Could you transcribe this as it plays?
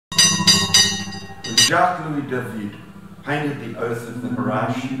Jacques-Louis David painted the Oath of the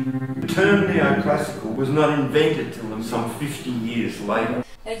Hirashi. The term neoclassical was not invented till some 50 years later.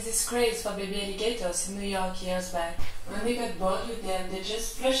 Like this craze for baby alligators in New York years back. When they got bored with them, they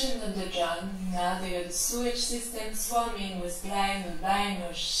just flushed them under the John. Now they got a sewage system swarming with blind,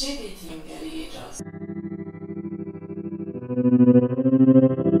 albino, shit-eating alligators.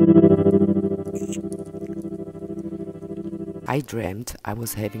 I dreamt I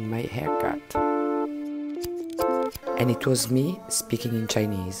was having my hair cut. And it was me speaking in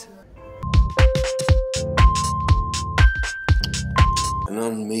Chinese. An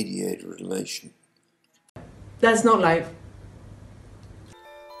unmediated relation. That's not life.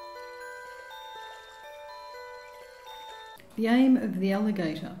 The aim of the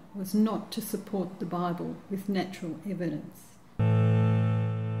alligator was not to support the Bible with natural evidence.